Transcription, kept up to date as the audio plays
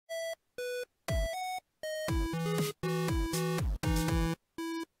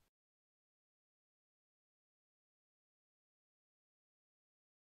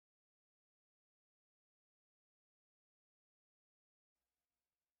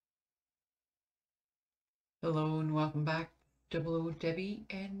Hello and welcome back, Double O Debbie,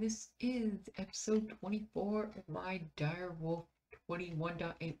 and this is episode 24 of my DireWolf20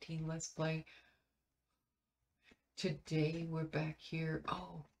 1.18 Let's Play. Today we're back here.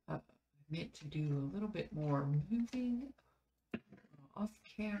 I meant to do a little bit more moving off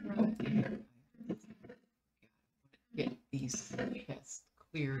camera and get these chests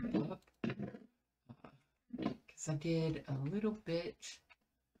cleared up because I did a little bit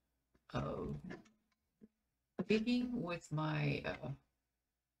of digging with my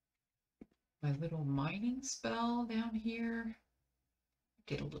my little mining spell down here.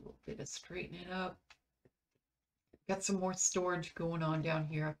 Did a little bit of straightening up. Got some more storage going on down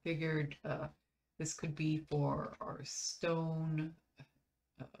here. I figured this could be for our stone,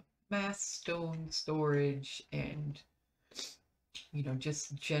 mass stone storage, and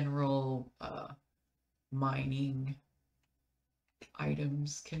just general mining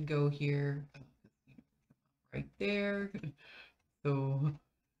items can go here. Right there. So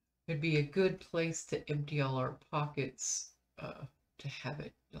it'd be a good place to empty all our pockets to have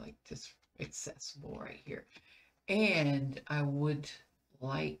it like just accessible right here. And I would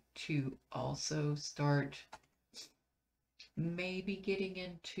like to also start maybe getting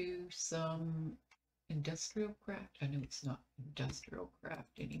into some industrial craft. I know it's not industrial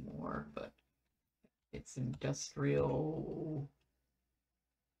craft anymore, but it's industrial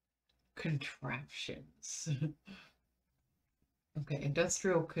contraptions. Okay,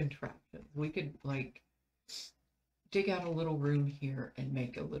 industrial contraptions. We could like dig out a little room here and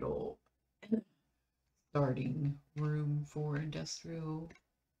make a little starting room for industrial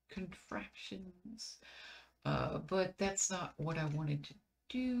contraptions. But that's not what I wanted to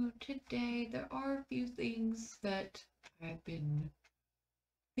do today. There are a few things that I've been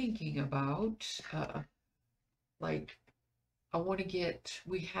thinking about. Like, I want to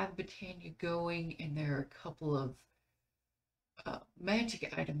we have Botania going, and there are a couple of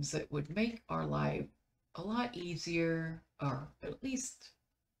magic items that would make our life a lot easier, or at least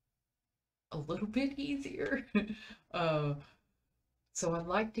a little bit easier. So I'd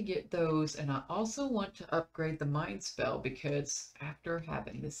like to get those, and I also want to upgrade the mind spell because after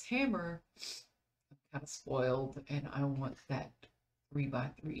having this hammer, I'm kind of spoiled, and I want that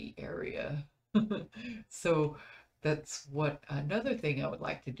 3x3 area. So that's what another thing I would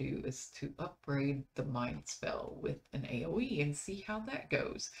like to do is to upgrade the mind spell with an AoE and see how that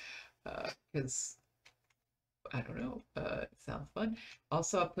goes. Because I don't know, it sounds fun.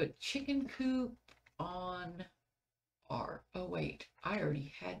 Also, I put chicken coop on our, oh wait, I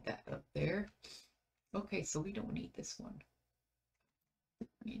already had that up there. Okay, so we don't need this one. Let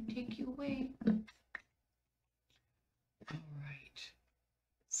me take you away. All right.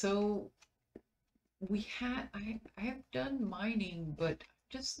 So we had, I have done mining, but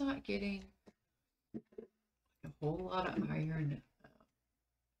just not getting a whole lot of iron. I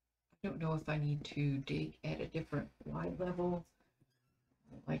don't know if I need to dig at a different Y level.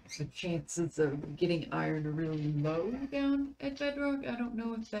 Like the chances of getting iron are really low down at bedrock. I don't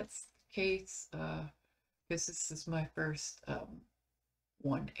know if that's the case, because this is my first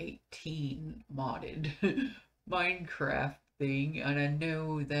 1.18 modded Minecraft thing, and I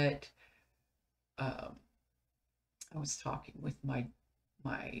know that I was talking with my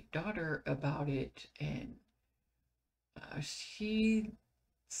daughter about it, and she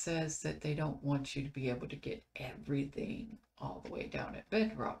says that they don't want you to be able to get everything all the way down at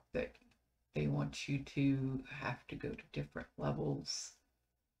bedrock, that they want you to have to go to different levels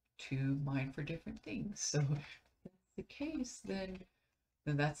to mine for different things. So if that's the case, then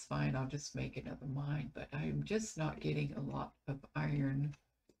that's fine. I'll just make another mine, but I'm just not getting a lot of iron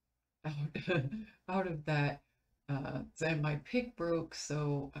out out of that. And my pick broke,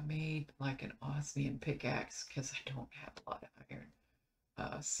 so I made like an osmium pickaxe because I don't have a lot of iron.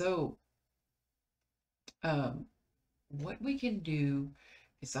 What we can do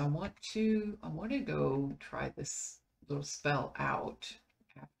is I want to go try this little spell out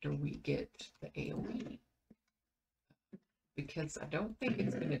after we get the AoE, because I don't think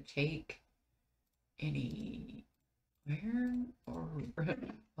it's going to take any iron or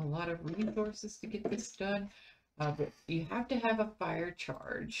a lot of resources to get this done. But you have to have a fire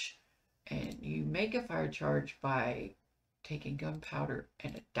charge, and you make a fire charge by taking gunpowder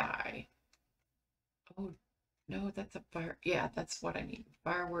and a dye. Oh, no, that's a fire. Yeah, that's what I need.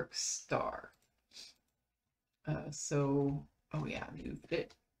 Fireworks star. Oh yeah, I moved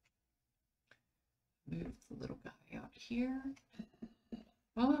it. Move the little guy out here.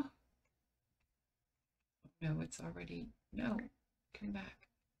 Oh, no, it's already, no, come back.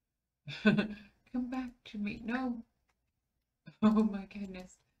 Come back to me. No. Oh my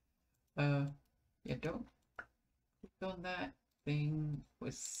goodness. Yeah, don't on that thing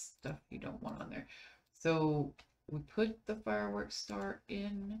with stuff you don't want on there. So we put the fireworks star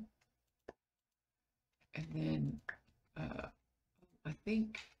in, and then I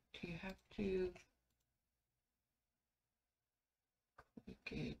think, do you have to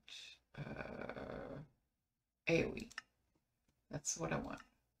click it? AoE. That's what I want.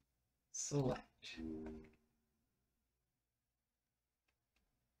 Select.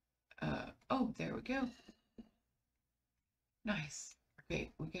 Oh, there we go. Nice.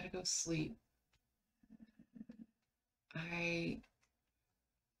 Okay, we gotta go sleep. I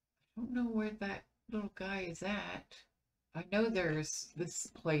don't know where that little guy is at. I know this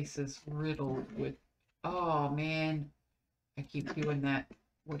place is riddled with, oh man, I keep doing that.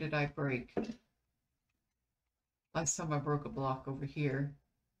 What did I break? Last time I broke a block over here.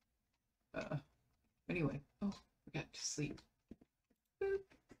 Anyway, oh, we got to sleep. Boop.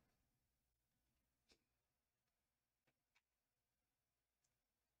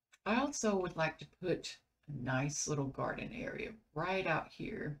 I also would like to put a nice little garden area right out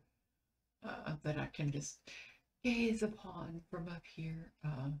here that I can just gaze upon from up here.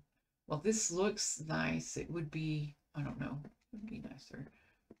 Well, this looks nice. It would be, I don't know, it would be nicer.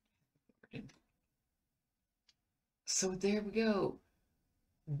 So there we go.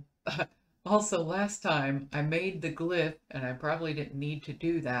 Also, last time I made the glyph, and I probably didn't need to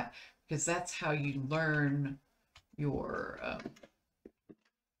do that because that's how you learn your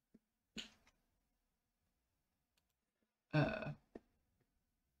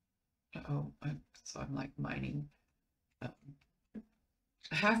so I'm like mining.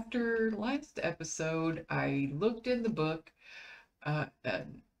 After last episode, I looked in the book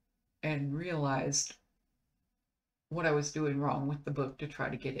and realized what I was doing wrong with the book to try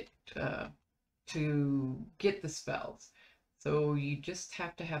to get it to get the spells. So you just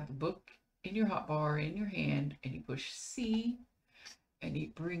have to have the book in your hotbar in your hand, and you push C, and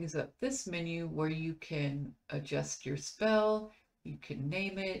it brings up this menu where you can adjust your spell, you can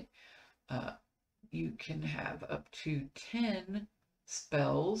name it, you can have up to 10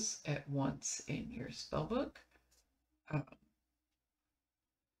 spells at once in your spell book.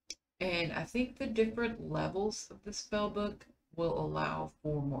 And I think the different levels of the spell book will allow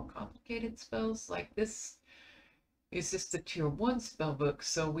for more complicated spells. Like this is just a tier 1 spell book,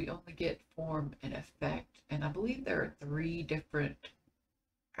 so we only get form and effect. And I believe there are 3 different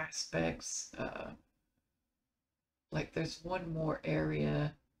aspects. Like there's one more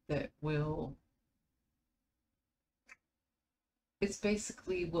area that will, it's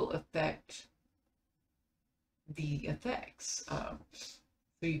basically will affect the effects.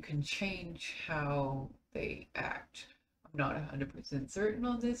 So you can change how they act. I'm not 100% certain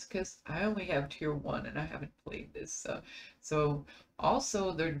on this because I only have tier 1 and I haven't played this. So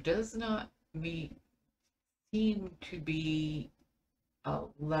also there does not seem to be a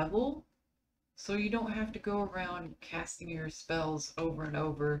level. So you don't have to go around casting your spells over and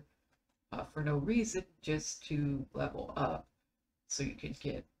over for no reason, just to level up so you can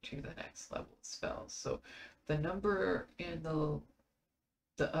get to the next level of spells. So the number in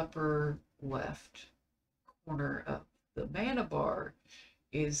the upper left corner of the mana bar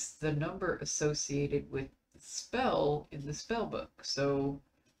is the number associated with the spell in the spell book. So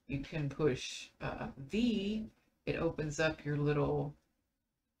you can push V, it opens up your little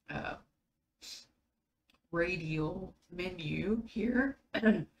radial menu here.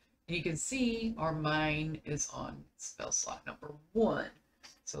 And you can see our mine is on spell slot number 1.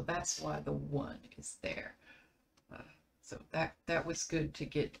 So that's why the 1 is there. So that was good to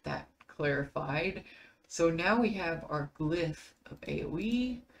get that clarified. So now we have our glyph of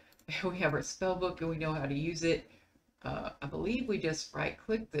AoE, we have our spell book, and we know how to use it. I believe we just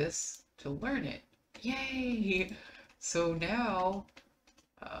right-click this to learn it. Yay! So now,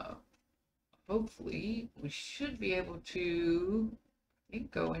 hopefully, we should be able to, I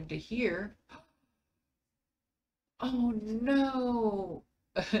think, go into here. Oh no!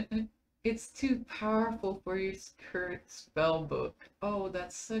 It's too powerful for your current spell book. Oh,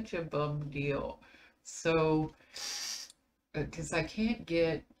 that's such a bum deal. So, because I can't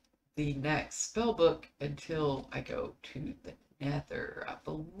get the next spell book until I go to the Nether, I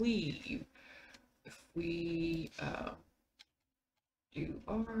believe. If we do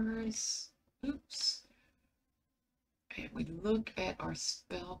ours, oops, and we look at our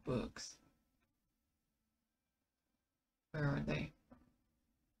spell books, where are they?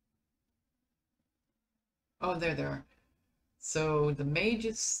 Oh, there they are. So the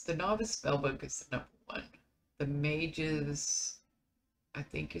Mage's, the Novice spellbook is the number 1. The Mage's, I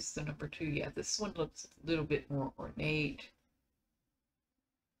think, is the number 2. Yeah, this one looks a little bit more ornate.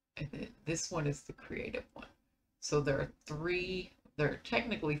 And then this one is the creative one. So there are three, there are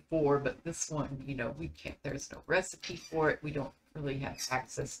technically four, but this one, you know, we can't, there's no recipe for it. We don't really have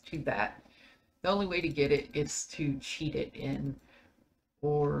access to that. The only way to get it is to cheat it in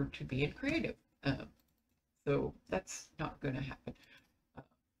or to be in creative. So that's not going to happen.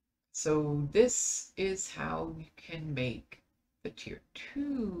 So this is how you can make the tier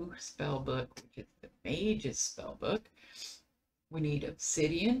 2 spellbook, which is the Mage's spellbook. We need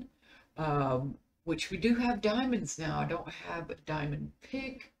obsidian, which we do have diamonds now. I don't have a diamond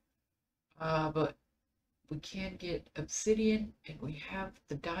pick, but we can get obsidian and we have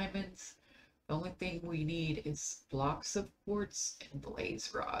the diamonds. The only thing we need is blocks of quartz and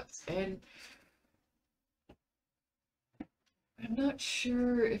blaze rods. And I'm not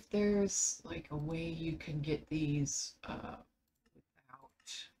sure if there's like a way you can get these without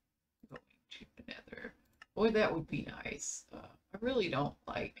going to the nether. Boy, that would be nice. I really don't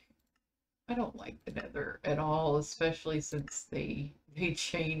like, I don't like the nether at all, especially since they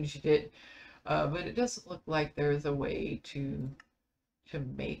changed it. But it doesn't look like there's a way to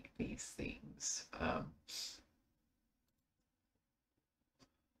make these things.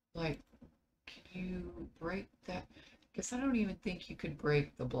 Like, can you break that? Because I don't even think you could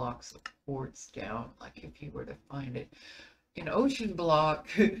break the blocks of quartz down, like if you were to find it. In Ocean Block,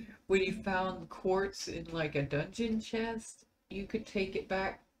 when you found quartz in like a dungeon chest, you could take it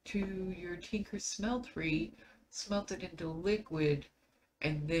back to your Tinker Smeltery, smelt it into liquid,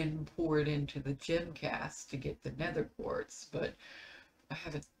 and then pour it into the gem cast to get the nether quartz. But I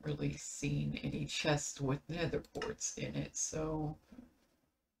haven't really seen any chests with nether quartz in it, so...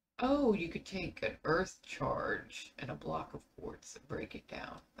 Oh, you could take an earth charge and a block of quartz and break it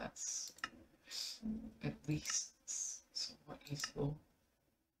down. That's at least somewhat useful.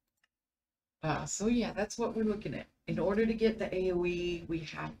 So yeah, that's what we're looking at. In order to get the AoE, we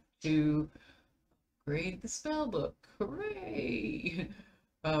have to upgrade the spellbook. Hooray!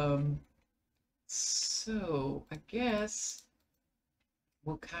 So I guess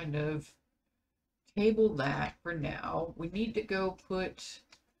we'll kind of table that for now. We need to go put,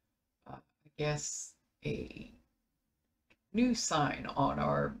 I guess, a new sign on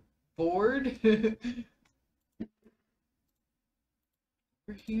our board over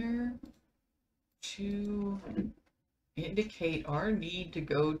here to indicate our need to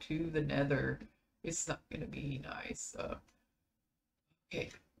go to the nether. It's not going to be nice.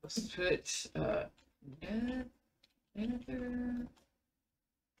 Okay, let's put nether.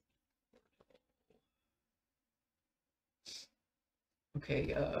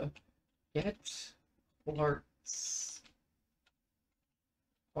 Okay, get quartz,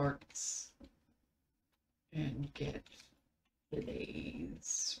 and get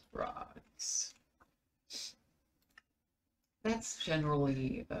blaze rods. That's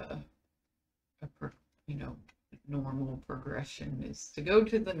generally you know, normal progression is to go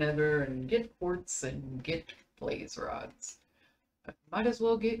to the nether and get quartz and get blaze rods. Might as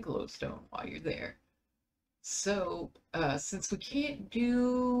well get glowstone while you're there. So, since we can't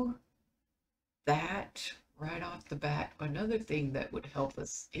do that right off the bat, another thing that would help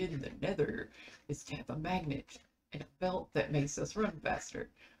us in the nether is to have a magnet and a belt that makes us run faster.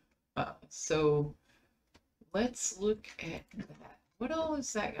 So let's look at that. What all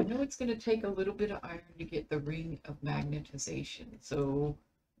is that? I know it's going to take a little bit of iron to get the ring of magnetization. So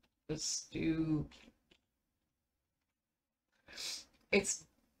let's do... It's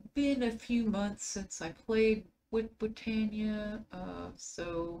been a few months since I played with Botania,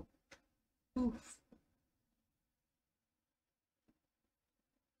 so oof.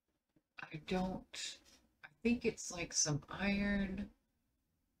 I think it's like some iron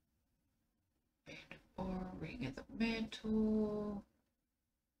and or ring of the mantle.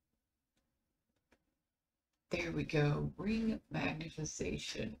 There we go, ring of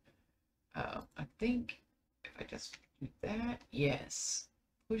magnetization. I think if I just do that, yes.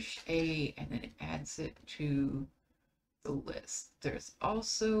 Push A and then it adds it to the list. There's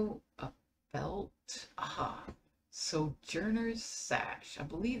also a belt. Aha. Sojourner's Sash. I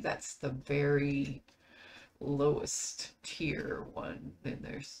believe that's the very lowest tier one. Then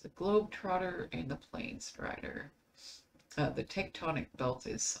there's the Globetrotter and the Planestrider. The Tectonic Belt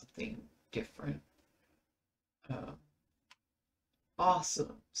is something different.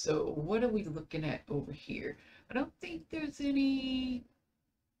 Awesome. So what are we looking at over here? I don't think there's any...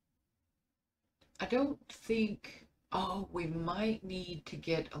 I don't think... Oh, we might need to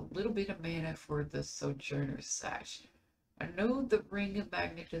get a little bit of mana for the Sojourner's Sash. I know the Ring of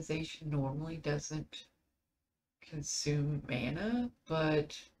Magnetization normally doesn't consume mana,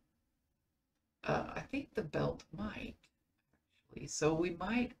 but I think the belt might, actually. So we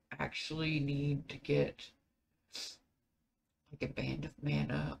might actually need to get like a band of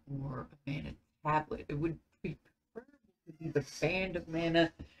mana or a mana tablet. It would be preferable to do the band of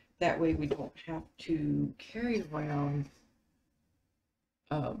mana. That way we don't have to carry around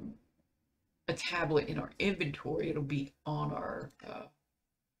a tablet in our inventory. It'll be on our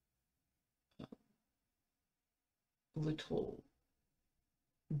little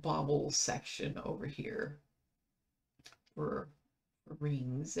bauble section over here for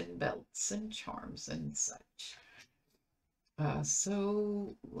rings and belts and charms and such.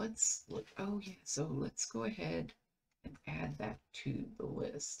 So let's look. Oh yeah, so let's go ahead and add that to the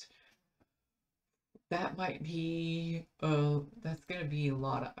list. That might be, that's going to be a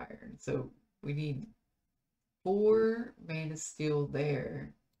lot of iron. So we need 4 mana steel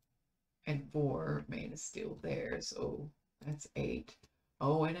there and 4 mana steel there. So that's 8.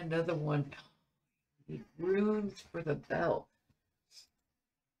 Oh, and another one. Need runes for the belt.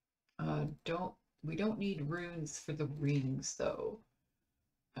 We don't need runes for the rings though.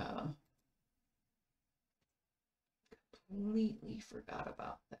 Completely forgot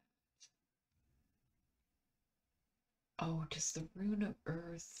about that. Oh, just the rune of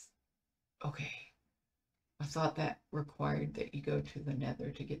earth. Okay. I thought that required that you go to the nether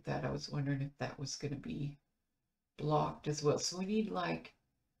to get that. I was wondering if that was going to be blocked as well. So we need like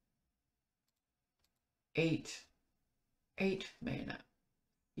 8 mana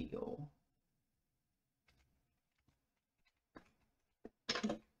steel.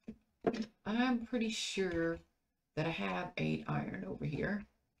 I'm pretty sure that I have 8 iron over here.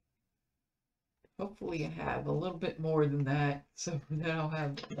 Hopefully I have a little bit more than that, so then I'll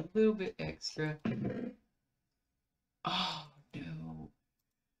have a little bit extra. Oh, no.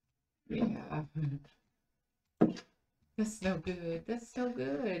 Yeah. That's no good. That's no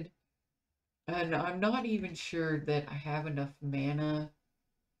good. And I'm not even sure that I have enough mana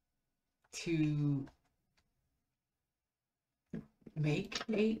to make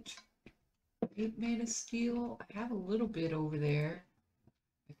 8 mana steel. I have a little bit over there.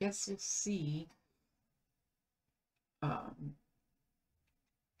 I guess we'll see.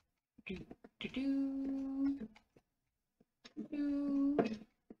 Do, do, do, do.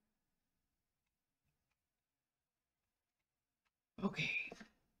 Okay.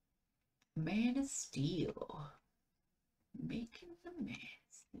 Mana steel. Making the mana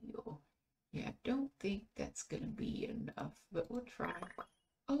steel. Yeah, I don't think that's gonna be enough, but we'll try.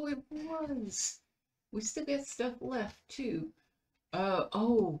 Oh, it was. We still got stuff left too.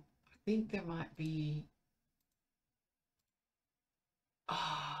 Oh, I think there might be.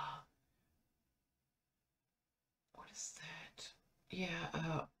 Ah, what is that?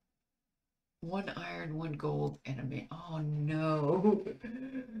 Yeah, 1 iron, 1 gold, and a man. Oh no.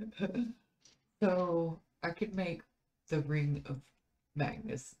 So I could make the ring of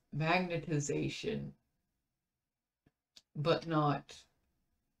magnetization, but not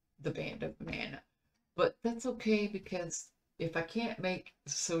the band of mana. But that's okay because if I can't make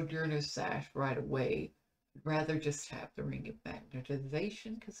Sojourner's Sash right away, I'd rather just have the ring of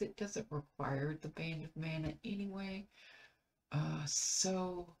magnetization because it doesn't require the band of mana anyway.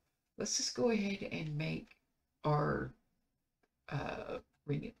 So let's just go ahead and make our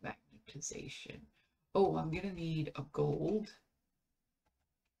ring of magnetization. Oh, I'm gonna need a gold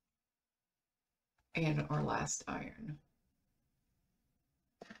and our last iron.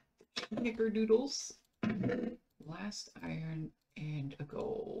 Snickerdoodles. Last iron and a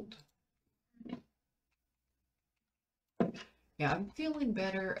gold. Yeah, I'm feeling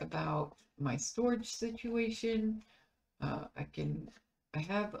better about my storage situation. I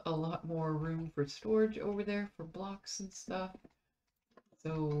have a lot more room for storage over there for blocks and stuff.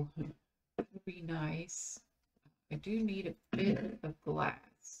 So it'll be nice. I do need a bit of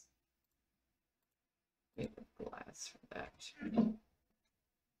glass. Bit of glass for that.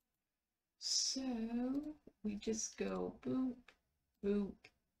 So we just go boop, boop,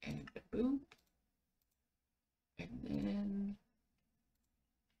 and a boop. And then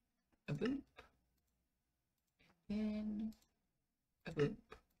a boop. And then a boop.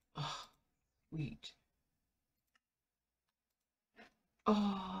 Oh, sweet.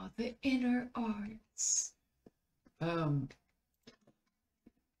 Oh, the inner arts. I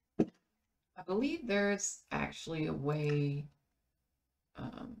believe there's actually a way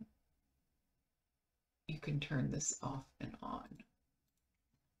you can turn this off and on. I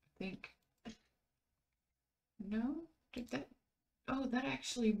think. No? Did that? Oh, that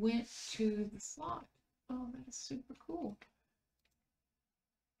actually went to the slot. Oh, that is super cool.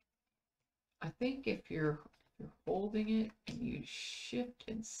 I think if you're holding it and you shift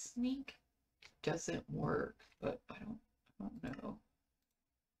and sneak, it doesn't work, but I don't know.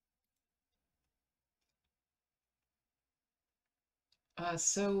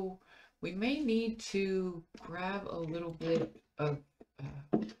 So we may need to grab a little bit of,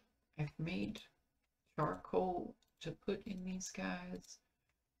 I've made charcoal to put in these guys.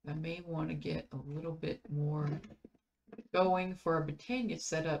 I may want to get a little bit more going for a Britannia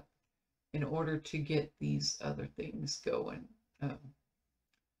setup in order to get these other things going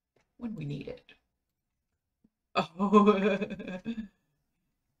when we need it. Oh,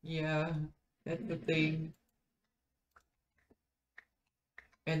 yeah, that's the thing.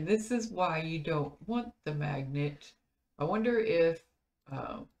 And this is why you don't want the magnet. I wonder if,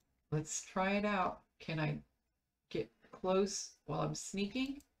 let's try it out. Can I get close while I'm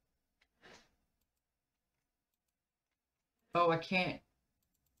sneaking? Oh, I can't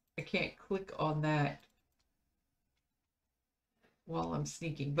click on that while I'm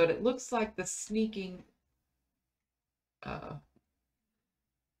sneaking, but it looks like the sneaking, oh,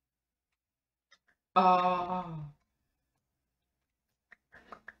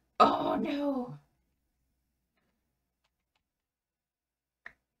 oh no.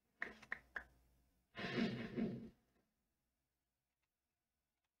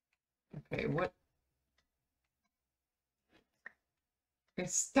 Okay, what? Okay,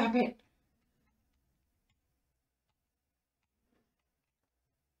 stop it.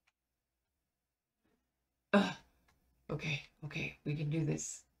 Okay, okay, we can do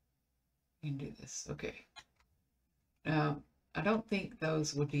this. We can do this. Okay. I don't think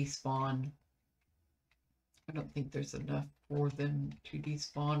those would despawn. I don't think there's enough for them to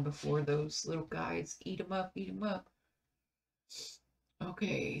despawn before those little guys eat them up, eat them up.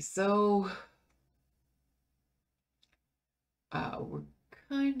 Okay, so we're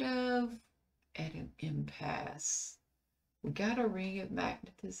kind of at an impasse. We got a ring of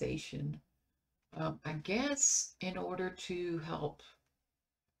magnetization. I guess in order to help,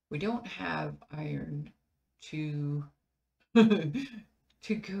 we don't have iron to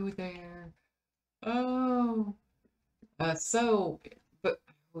to go there. Oh, but I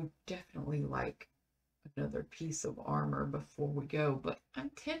would definitely like another piece of armor before we go. But I'm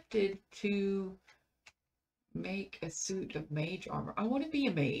tempted to make a suit of mage armor. I want to be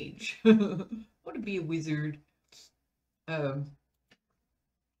a mage. I want to be a wizard.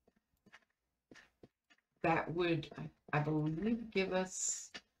 That would, I believe, give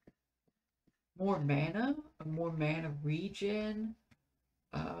us more mana, a more mana regen.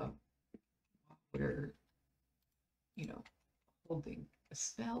 We're, holding a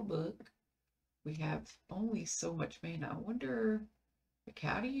spell book. We have only so much mana. I wonder, like,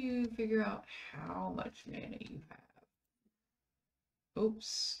 how do you figure out how much mana you have?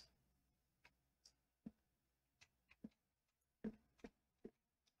 Oops.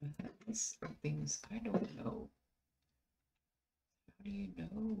 These are things I don't know. How do you know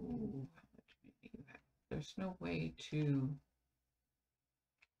how much mana you have? There's no way to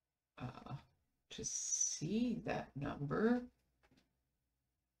see that number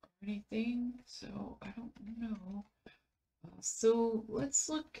or anything, so I don't know. So let's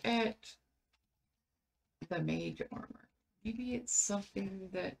look at the mage armor. Maybe it's something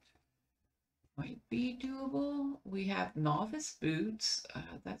that might be doable. We have novice boots.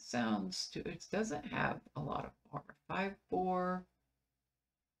 That sounds to, it doesn't have a lot of armor. 5, 4,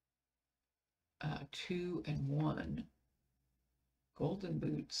 2, and 1. Golden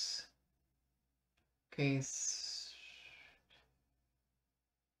boots. Okay,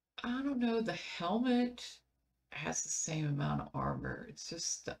 I don't know. The helmet has the same amount of armor. It's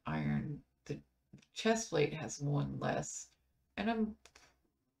just the iron. The chest plate has 1 less, and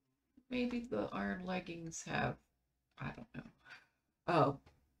maybe the iron leggings have. I don't know. Oh,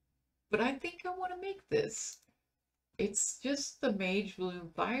 but I think I want to make this. It's just the mage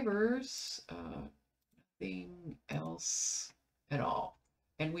bloom fibers. Nothing else at all.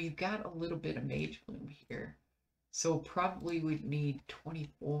 And we've got a little bit of mage bloom here. So probably we'd need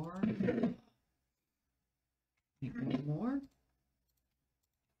 24. Need more.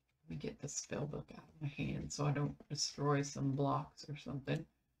 Let me get the spell book out of my hand so I don't destroy some blocks or something.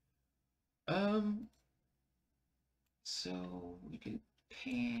 So we do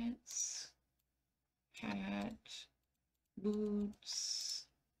pants, hat, boots,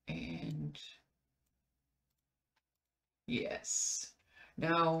 and yes.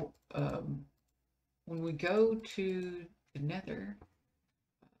 Now, when we go to the nether,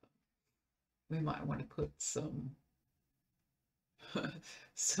 we might want to put some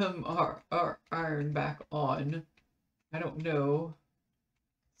our iron back on. I don't know.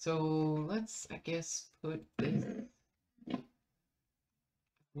 So let's, I guess, put this. I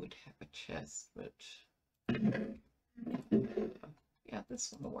would have a chest, but yeah,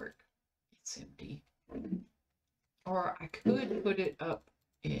 this one will work. It's empty. Or I could put it up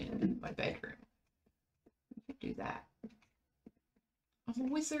in my bedroom. I could do that. I'm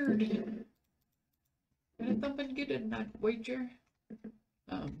a wizard. Gonna thump and get a night wager.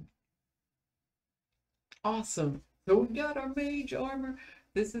 Awesome. So we got our mage armor.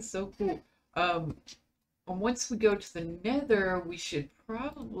 This is so cool. And once we go to the nether, we should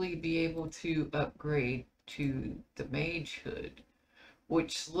probably be able to upgrade to the mage hood,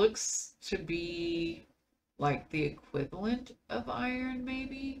 which looks to be like the equivalent of iron,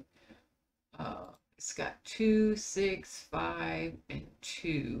 maybe. It's got 2, 6, 5, and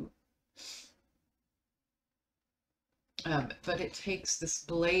 2. But it takes this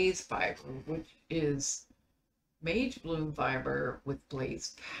blaze fiber, which is mage bloom fiber with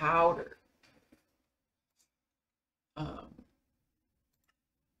blaze powder.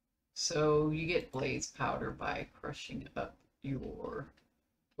 So you get blaze powder by crushing up your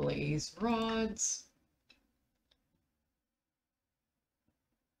blaze rods.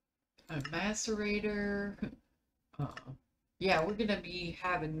 A macerator. Yeah, we're gonna be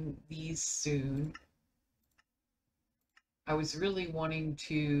having these soon. I was really wanting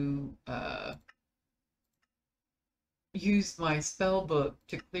to use my spell book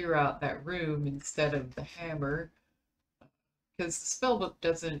to clear out that room instead of the hammer, because the spell book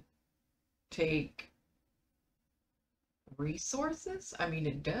doesn't take resources. I mean,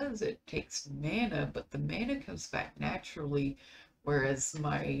 it does, it takes mana, but the mana comes back naturally, whereas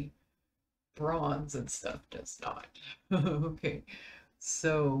my bronze and stuff does not. Okay,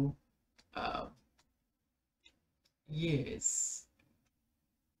 so yes,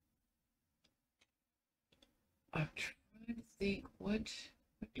 I'm trying to think, what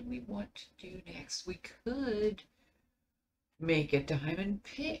do we want to do next? We could make a diamond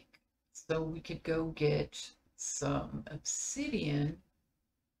pick, so we could go get some obsidian.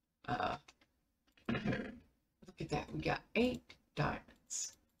 Look at that, we got 8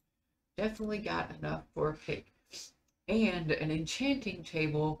 diamonds. Definitely got enough for a pick. And an enchanting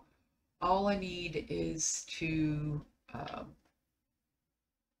table. All I need is to,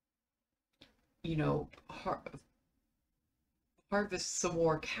 you know, harvest some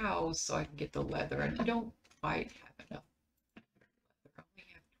more cows so I can get the leather. And I don't quite have enough leather. I only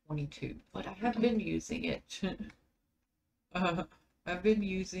have 22, but I have been using it. I've been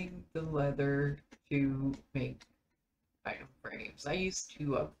using the leather to make item frames. I used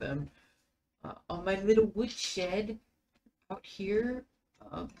 2 of them on my little woodshed out here.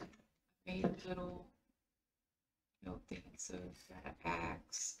 Made little, things of that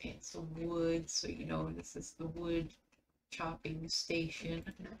axe and some wood. So, this is the wood chopping station.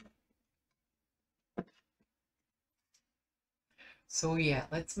 So yeah,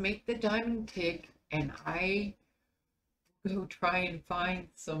 let's make the diamond pick, and I go try and find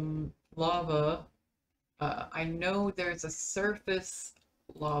some lava. I know there's a surface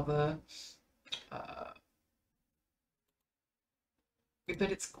lava, but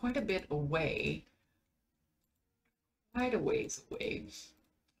it's quite a bit away, quite a ways away.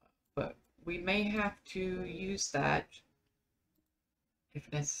 But we may have to use that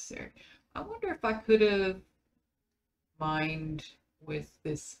if necessary. I wonder if I could have mined with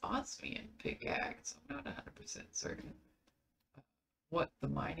this osmium pickaxe. I'm not 100% certain what the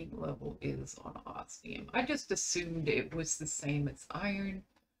mining level is on osmium. I just assumed it was the same as iron,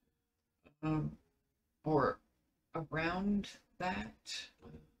 or around that.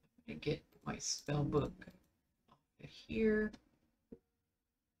 I'm gonna get my spell book off of here.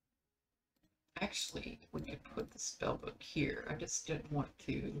 Actually, we could put the spell book here. I just didn't want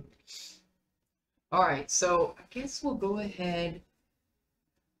to. All right, so I guess we'll go ahead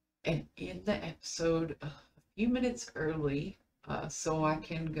and end the episode a few minutes early, so I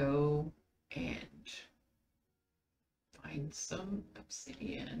can go and find some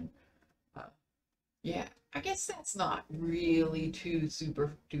obsidian. Yeah, I guess that's not really too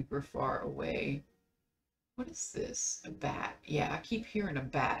super duper far away. What is this? A bat. Yeah, I keep hearing a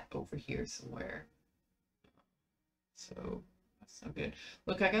bat over here somewhere. So that's no good.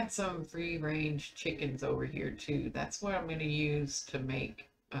 Look, I got some free range chickens over here too. That's what I'm going to use to make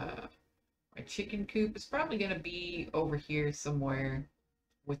my chicken coop. It's probably going to be over here somewhere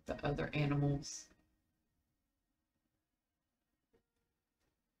with the other animals.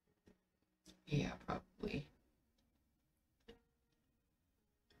 Yeah, probably.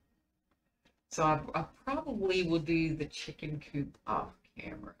 So I probably will do the chicken coop off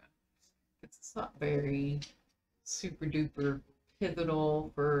camera. It's not very super duper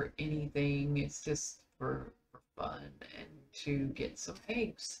pivotal for anything. It's just for fun and to get some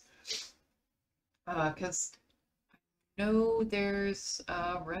eggs. Because I know there's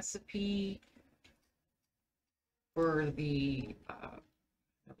a recipe for the,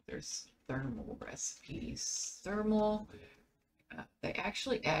 there's thermal recipes. Thermal, they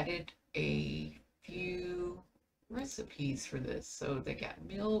actually added a few recipes for this. So they got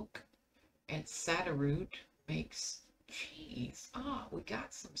milk and saddle root makes cheese. Ah, we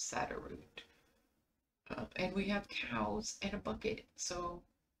got some saddle root. And we have cows and a bucket, so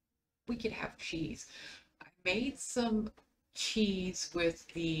we could have cheese. I made some cheese with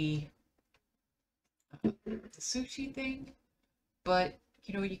the sushi thing, but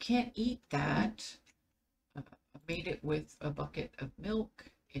you know, you can't eat that. I made it with a bucket of milk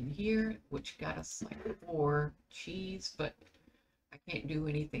in here, which got us like 4 cheese, but I can't do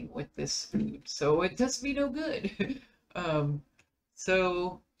anything with this food, so it does me no good. um,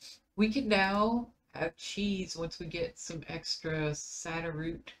 so we can now have cheese once we get some extra saddle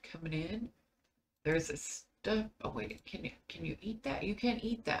root coming in. There's a stuff. Oh wait, can you eat that? You can't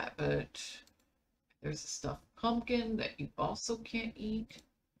eat that, but there's a stuffed pumpkin that you also can't eat.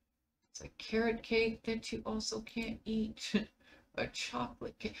 It's a carrot cake that you also can't eat. A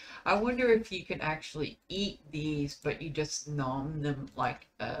chocolate cake. I wonder if you can actually eat these, but you just nom them like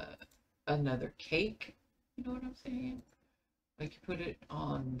another cake. You know what I'm saying? Like you put it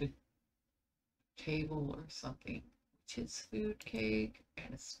on the table or something, which is food cake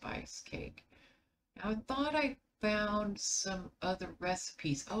and a spice cake. Now I thought I found some other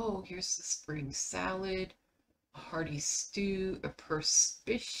recipes. Oh, here's the spring salad, a hearty stew, a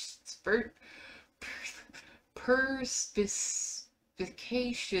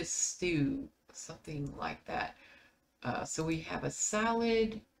perspicacious stew, something like that. So we have a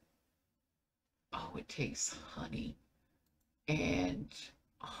salad. Oh, it takes honey and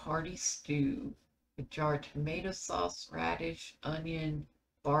a hearty stew, a jar of tomato sauce, radish, onion,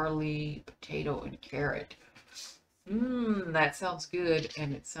 barley, potato, and carrot. Mmm, that sounds good,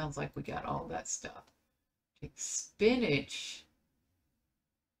 and it sounds like we got all that stuff. Take spinach,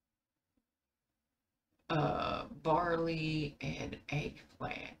 barley, and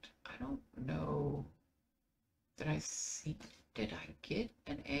eggplant. I don't know. Did I see? Did I get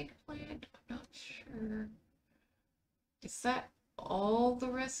an eggplant? I'm not sure. Is that all the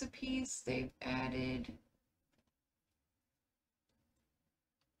recipes they've added?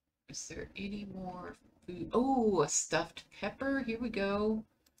 Is there any more food? Oh, a stuffed pepper. Here we go.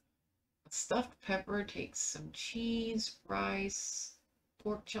 A stuffed pepper takes some cheese, rice,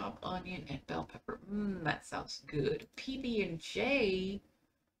 pork chop, onion, and bell pepper. Mmm, that sounds good. PB&J,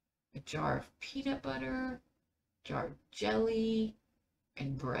 a jar of peanut butter, jar of jelly,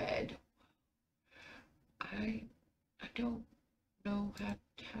 and bread. I don't know how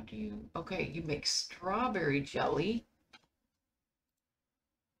do you, okay, you make strawberry jelly.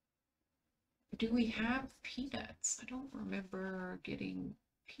 Do we have peanuts? I don't remember getting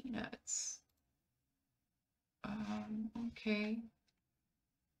peanuts. Okay.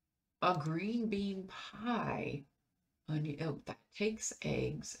 A green bean pie. Onion, oh, that takes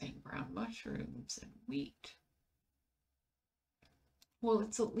eggs and brown mushrooms and wheat. Well,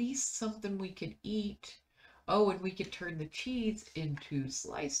 it's at least something we could eat. Oh, and we could turn the cheese into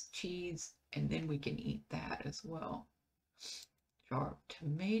sliced cheese, and then we can eat that as well. Jar of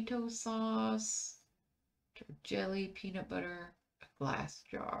tomato sauce, jar of jelly, peanut butter, a glass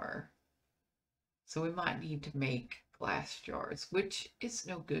jar. So we might need to make glass jars, which is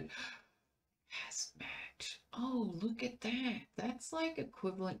no good. Hazmat. Oh, look at that. That's like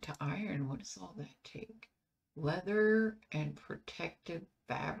equivalent to iron. What does all that take? Leather and protective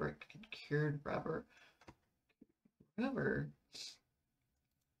fabric and cured rubber. Rubber.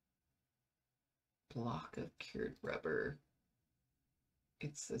 Block of cured rubber.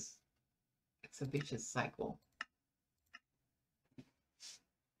 It's a vicious cycle.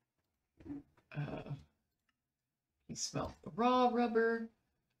 You smelt the raw rubber.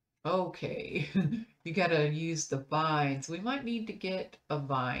 Okay, you gotta use the vines. We might need to get a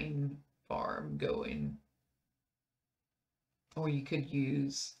vine farm going. Or you could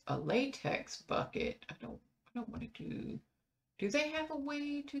use a latex bucket. I don't want to do they have a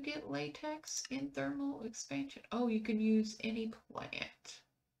way to get latex in thermal expansion? Oh, you can use any plant.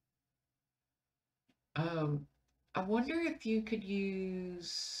 I wonder if you could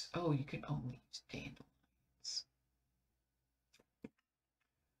use, oh, you can only use dandelions.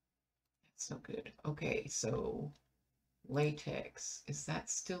 That's so good. Okay, so latex, is that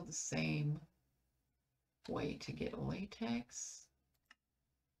still the same way to get latex?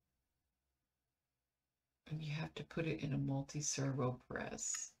 And you have to put it in a multi-servo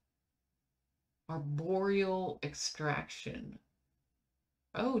press. Arboreal extraction.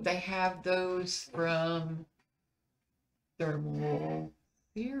 Oh, they have those from thermal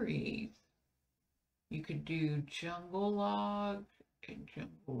series. You could do jungle log and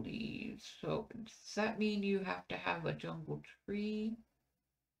jungle leaves. So does that mean you have to have a jungle tree?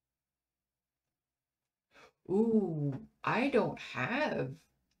 Ooh, I don't have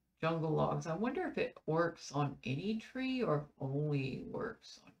jungle logs. I wonder if it works on any tree or only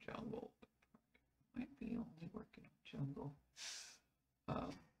works on jungle. Might be only working on jungle.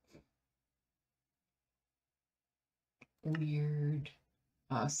 Weird.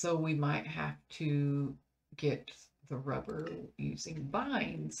 So we might have to get the rubber using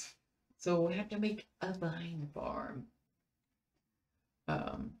vines. So we have to make a vine farm.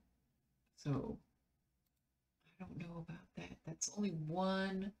 So I don't know about that. That's only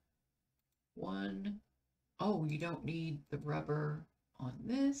one. Oh, you don't need the rubber on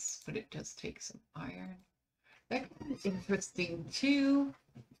this, but it does take some iron. That could be interesting too.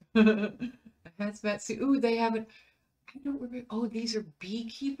 A hazmat suit. Ooh, they haven't. I don't remember. Oh, these are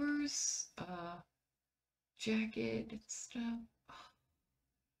beekeepers. Jacket and stuff.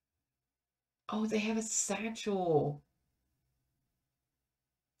 Oh, they have a satchel.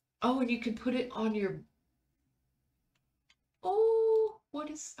 Oh, and you can put it on your. Oh, what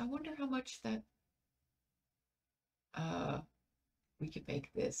is? I wonder how much that. We could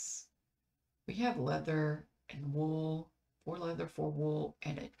make this. We have leather and wool. 4 leather, 4 wool,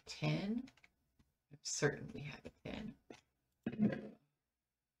 and a 10. I certainly have a 10.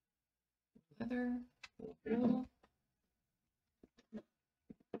 Leather, wool.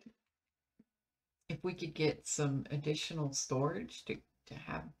 If we could get some additional storage to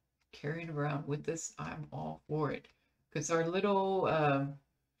have carrying around with us, I'm all for it. Because our little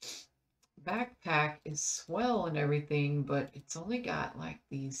backpack is swell and everything, but it's only got like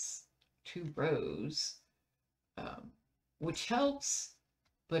these 2 rows, which helps,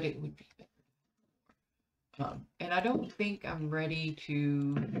 but it would be better. And I don't think I'm ready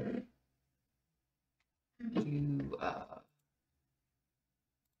to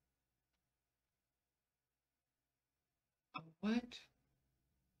what?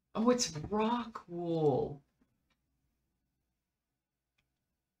 Oh, it's rock wool.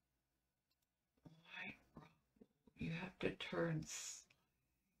 You have to turn.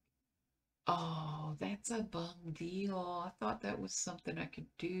 Oh, that's a bum deal. I thought that was something I could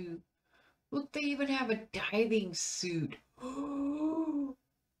do. Look, they even have a diving suit. Oh,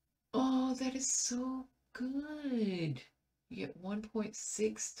 that is so good. You get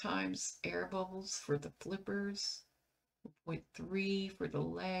 1.6 times air bubbles for the flippers, 1.3 for the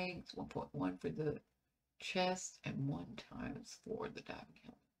legs, 1.1 for the chest, and 1 times for the diving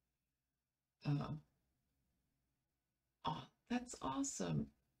helmet. Oh, that's awesome.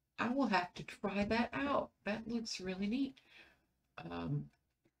 I will have to try that out. That looks really neat.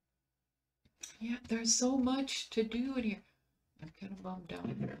 Yeah, there's so much to do in here. I'm kind of bummed out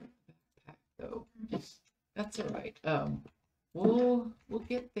here on the backpack though. That's all right. We'll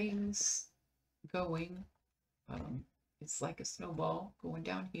get things going. It's like a snowball going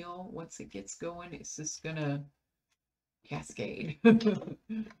downhill. Once it gets going, it's just gonna cascade.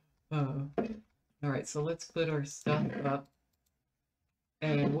 All right, so let's put our stuff up.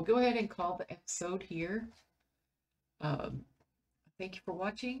 And we'll go ahead and call the episode here. Thank you for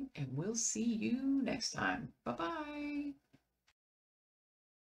watching, and we'll see you next time. Bye-bye.